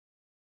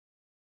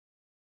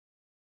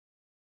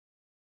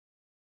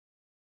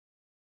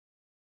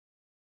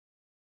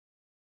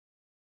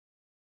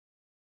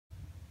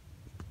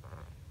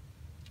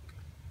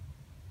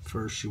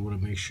First, you want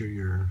to make sure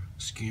your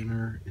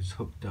scanner is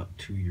hooked up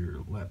to your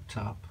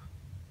laptop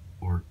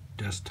or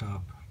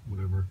desktop,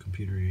 whatever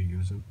computer you're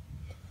using.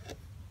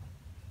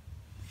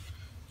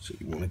 So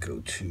you want to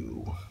go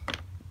to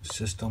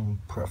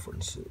System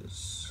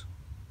Preferences.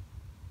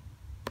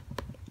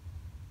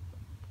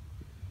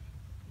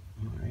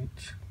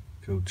 Alright,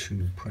 go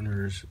to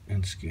Printers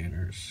and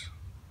Scanners.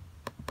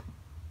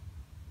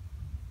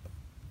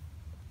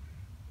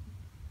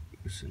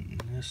 Using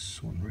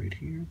this one right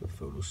here, the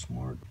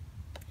PhotoSmart.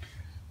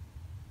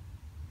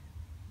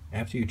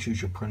 After you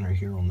choose your printer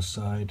here on the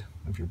side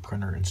of your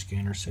printer and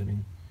scanner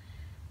setting,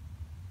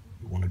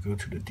 you want to go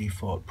to the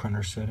default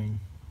printer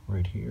setting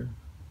right here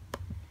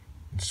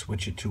and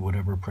switch it to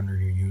whatever printer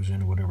you're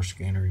using, whatever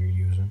scanner you're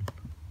using.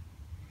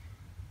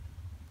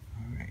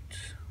 Alright,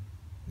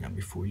 now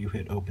before you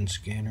hit Open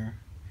Scanner,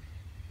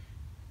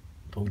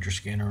 load your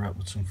scanner up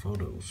with some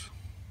photos.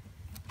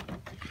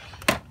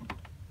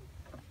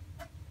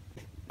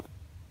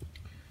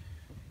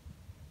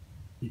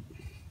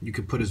 You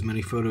can put as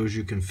many photos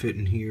you can fit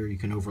in here. You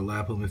can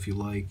overlap them if you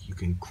like. You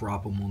can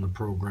crop them on the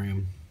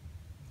program.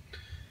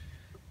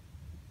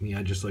 Me,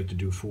 I just like to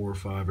do 4 or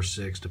 5 or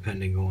 6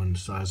 depending on the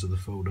size of the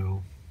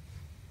photo.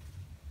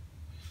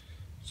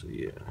 So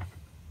yeah.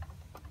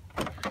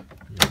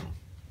 Now,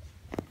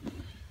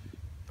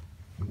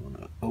 you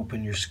want to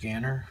open your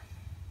scanner.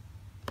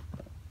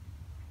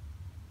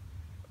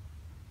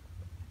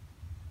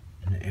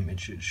 And the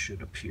images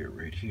should appear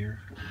right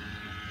here.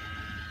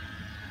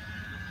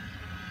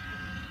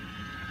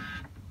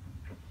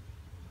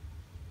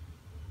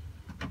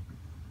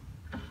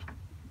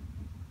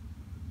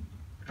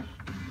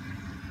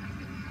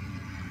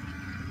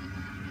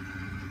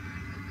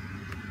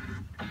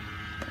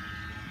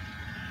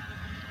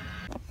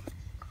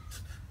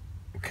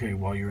 Okay,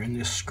 while you're in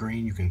this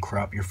screen, you can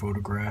crop your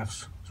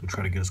photographs. So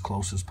try to get as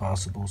close as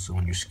possible so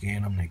when you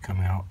scan them, they come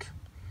out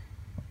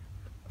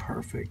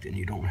perfect and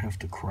you don't have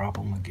to crop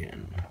them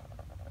again.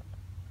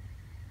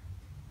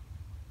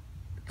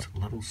 It's a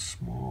little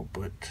small,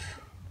 but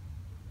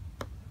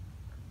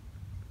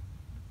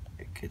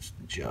it gets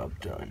the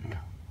job done.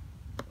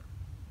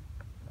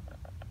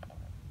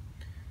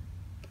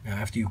 Now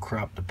after you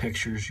crop the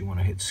pictures, you want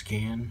to hit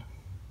Scan.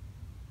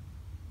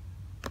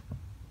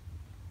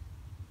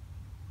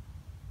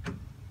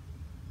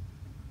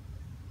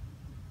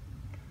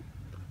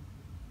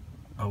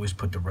 Always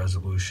put the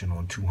resolution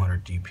on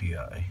 200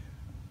 dpi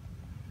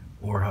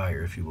or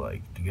higher if you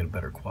like to get a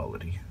better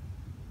quality.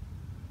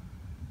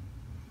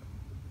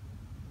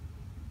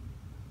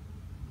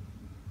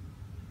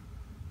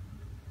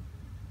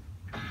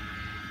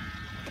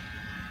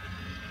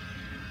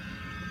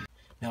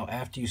 Now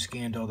after you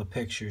scanned all the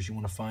pictures, you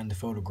want to find the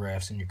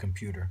photographs in your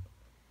computer.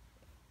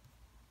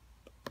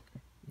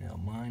 Now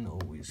mine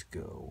always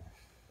go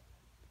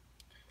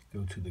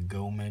to the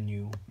Go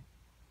menu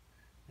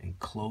and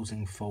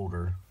Closing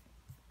Folder,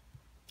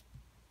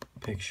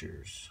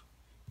 Pictures.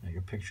 Now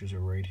your pictures are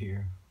right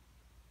here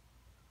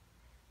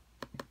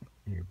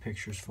in your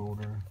Pictures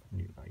folder.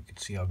 You can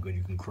see how good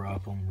you can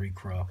crop them,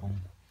 recrop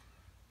them.